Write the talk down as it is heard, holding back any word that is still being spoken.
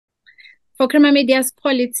For Crema Media's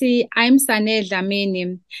Polity, I'm Sane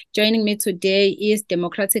Dlamini. Joining me today is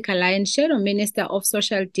Democratic Alliance Shadow Minister of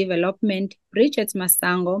Social Development, Bridget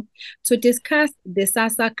Masango, to discuss the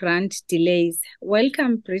Sassa grant delays.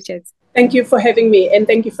 Welcome, Bridget. Thank you for having me, and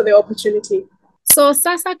thank you for the opportunity. So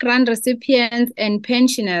Sassa grant recipients and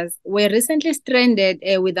pensioners were recently stranded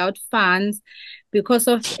without funds because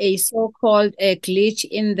of a so-called glitch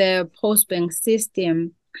in the Postbank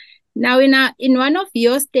system. Now, in one of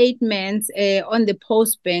your statements on the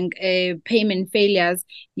Postbank payment failures,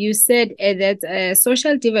 you said that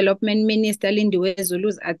Social Development Minister Lindiwe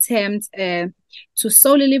Zulu's attempt to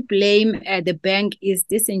solely blame the bank is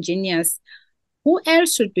disingenuous. Who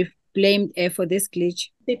else should be blamed for this glitch?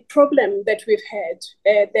 The problem that we've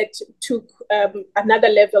had that took another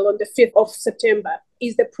level on the 5th of September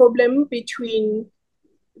is the problem between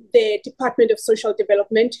the Department of Social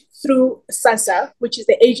Development through Sassa, which is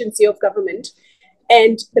the agency of government,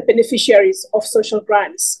 and the beneficiaries of social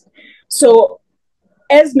grants. So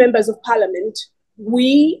as members of parliament,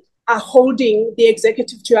 we are holding the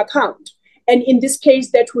executive to account. And in this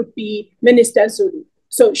case, that would be Minister Zulu.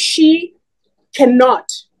 So she cannot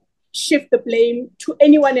shift the blame to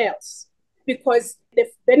anyone else because the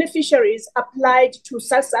beneficiaries applied to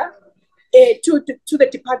Sassa, to the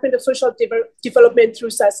Department of Social Development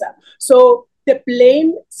through Sassa. So the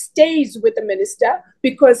blame stays with the minister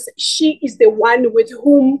because she is the one with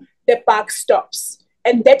whom the buck stops.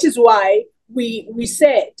 And that is why we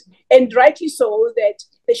said, and rightly so, that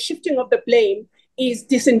the shifting of the blame is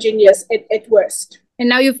disingenuous at worst. And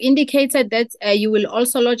now you've indicated that you will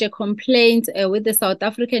also lodge a complaint with the South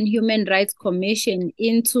African Human Rights Commission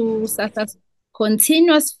into Sassa's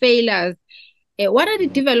continuous failures. What are the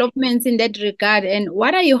developments in that regard, and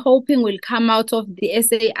what are you hoping will come out of the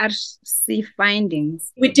SARC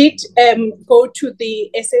findings? We did go to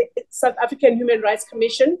the South African Human Rights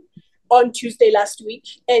Commission on Tuesday last week,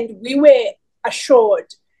 and we were assured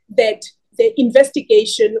that the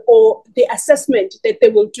investigation or the assessment that they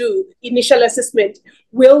will do, initial assessment,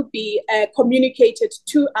 will be communicated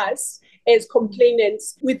to us as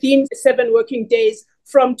complainants within 7 working days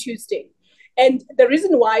from Tuesday. And the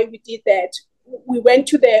reason why we did that, we went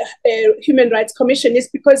to the Human Rights Commission, is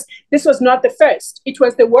because this was not the first. It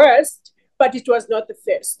was the worst, but it was not the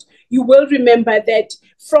first. You will remember that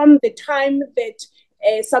from the time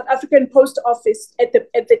that South African Post Office at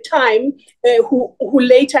the time, who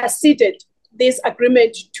later ceded this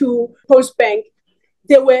agreement to Postbank,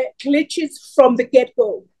 there were glitches from the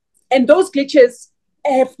get-go. And those glitches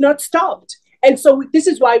have not stopped. And so this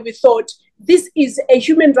is why we thought this is a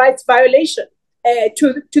human rights violation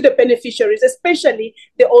to the beneficiaries, especially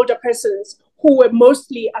the older persons who were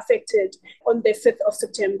mostly affected on the 5th of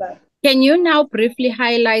September. Can you now briefly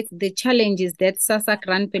highlight the challenges that Sassa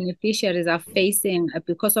grant beneficiaries are facing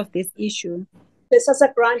because of this issue? The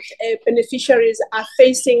Sassa grant beneficiaries are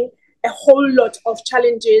facing a whole lot of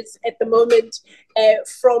challenges at the moment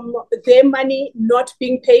from their money not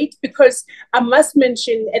being paid, because I must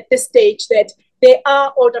mention at this stage that there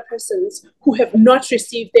are older persons who have not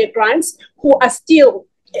received their grants, who are still,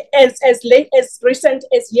 as recent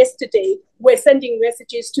as yesterday, were sending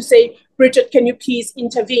messages to say, Bridget, can you please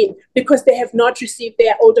intervene? Because they have not received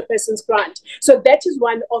their older person's grant. So that is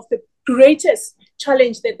one of the greatest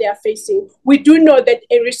challenge that they are facing. We do know that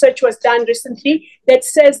a research was done recently that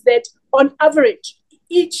says that on average,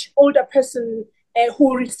 each older person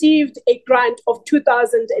who received a grant of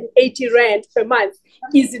 2,080 Rand per month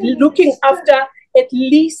is looking after at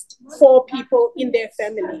least 4 people in their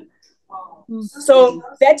family. So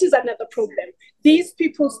that is another problem. These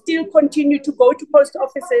people still continue to go to post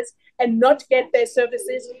offices and not get their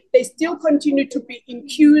services. They still continue to be in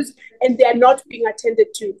queues and they are not being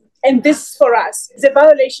attended to. And this, for us, is a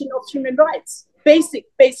violation of human rights, basic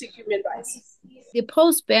human rights. The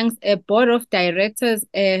Postbank's board of directors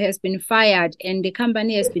has been fired and the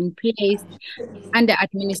company has been placed under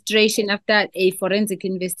administration after a forensic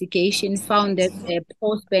investigation found that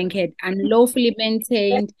Postbank had unlawfully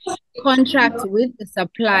maintained contracts with the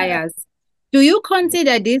suppliers. Do you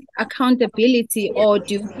consider this accountability, or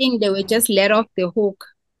do you think they were just let off the hook?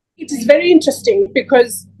 It is very interesting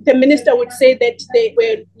because the minister would say that they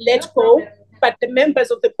were let go, but the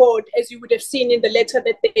members of the board, as you would have seen in the letter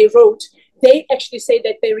that they wrote, they actually say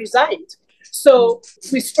that they resigned. So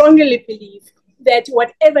we strongly believe that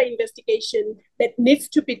whatever investigation that needs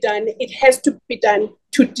to be done, it has to be done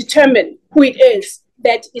to determine who it is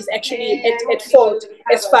that is actually at fault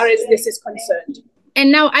as far as this is concerned.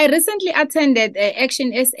 And now I recently attended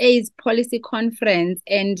Action SA's policy conference,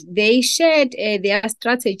 and they shared their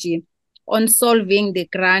strategy on solving the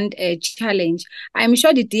grant challenge. I'm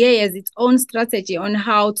sure the DA has its own strategy on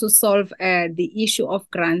how to solve the issue of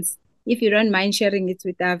grants. If you don't mind sharing it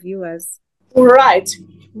with our viewers. Right.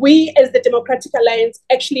 We, as the Democratic Alliance,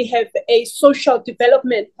 actually have a social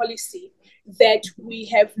development policy that we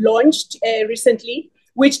have launched recently,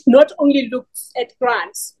 which not only looks at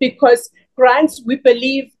grants, because grants, we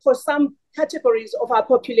believe, for some categories of our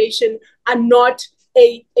population are not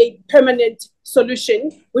a permanent solution.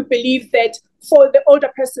 We believe that for the older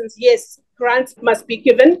persons, yes, grants must be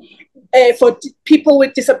given for people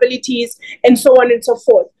with disabilities and so on and so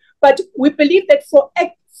forth. But we believe that for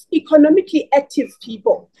economically active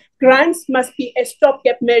people, grants must be a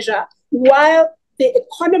stopgap measure while the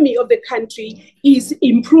economy of the country is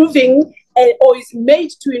improving or is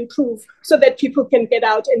made to improve so that people can get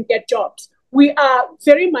out and get jobs. We are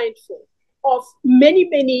very mindful of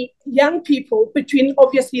many young people between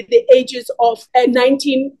obviously the ages of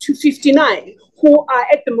 19 to 59 who are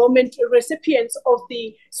at the moment recipients of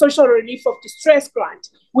the social relief of distress grant.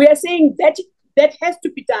 We are saying that that has to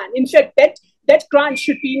be done. In fact, that grant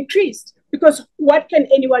should be increased, because what can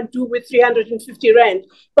anyone do with 350 Rand?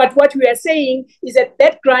 But what we are saying is that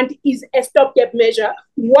that grant is a stopgap measure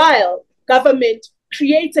while government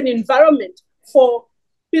creates an environment for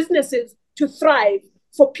businesses to thrive,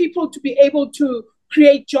 for people to be able to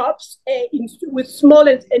create jobs with small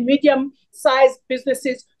and medium-sized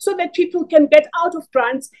businesses so that people can get out of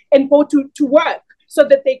grants and go to work, so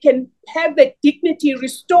that they can have their dignity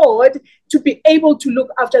restored to be able to look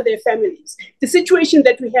after their families. The situation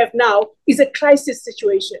that we have now is a crisis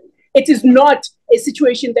situation. It is not a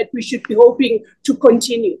situation that we should be hoping to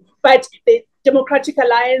continue. But the Democratic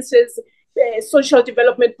Alliance's social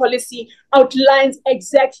development policy outlines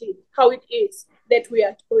exactly how it is that we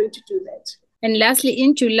are going to do that. And lastly,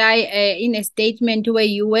 in July, in a statement where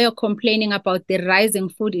you were complaining about the rising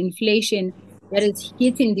food inflation that is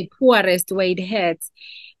hitting the poorest where it hurts,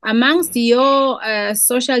 amongst your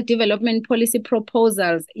social development policy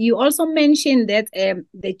proposals, you also mentioned that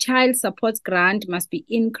the child support grant must be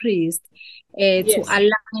increased to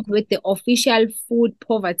align with the official food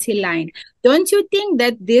poverty line. Don't you think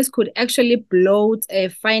that this could actually bloat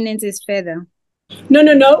finances further?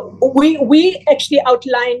 No. We actually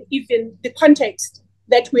outline even the context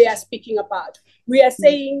that we are speaking about. We are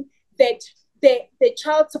saying that the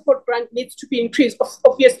child support grant needs to be increased.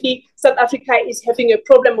 Obviously, South Africa is having a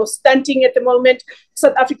problem of stunting at the moment.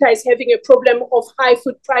 South Africa is having a problem of high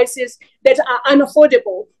food prices that are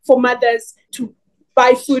unaffordable for mothers to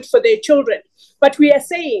buy food for their children. But we are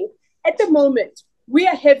saying at the moment, we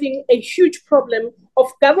are having a huge problem of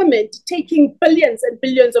government taking billions and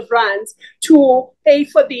billions of rands to pay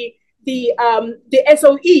for the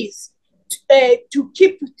SOEs, to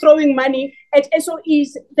keep throwing money at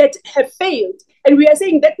SOEs that have failed. And we are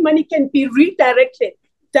saying that money can be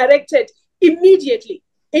directed immediately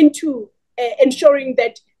into ensuring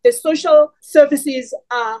that the social services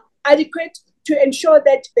are adequate, to ensure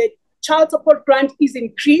that the child support grant is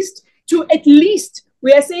increased to at least,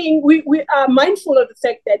 we are saying we are mindful of the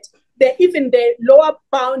fact that even the lower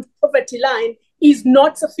bound poverty line is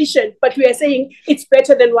not sufficient, but we are saying it's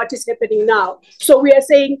better than what is happening now. So we are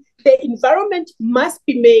saying the environment must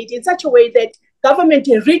be made in such a way that government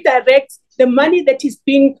redirects the money that is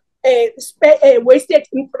being wasted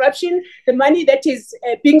in corruption, the money that is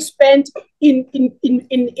being spent in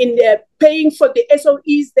paying for the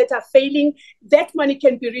SOEs that are failing. That money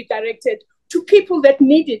can be redirected to people that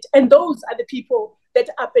need it, and those are the people that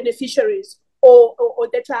are beneficiaries or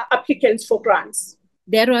that are applicants for grants.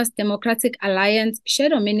 There was Democratic Alliance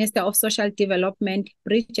Shadow Minister of Social Development,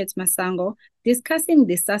 Bridget Masango, discussing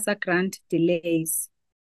the Sassa grant delays.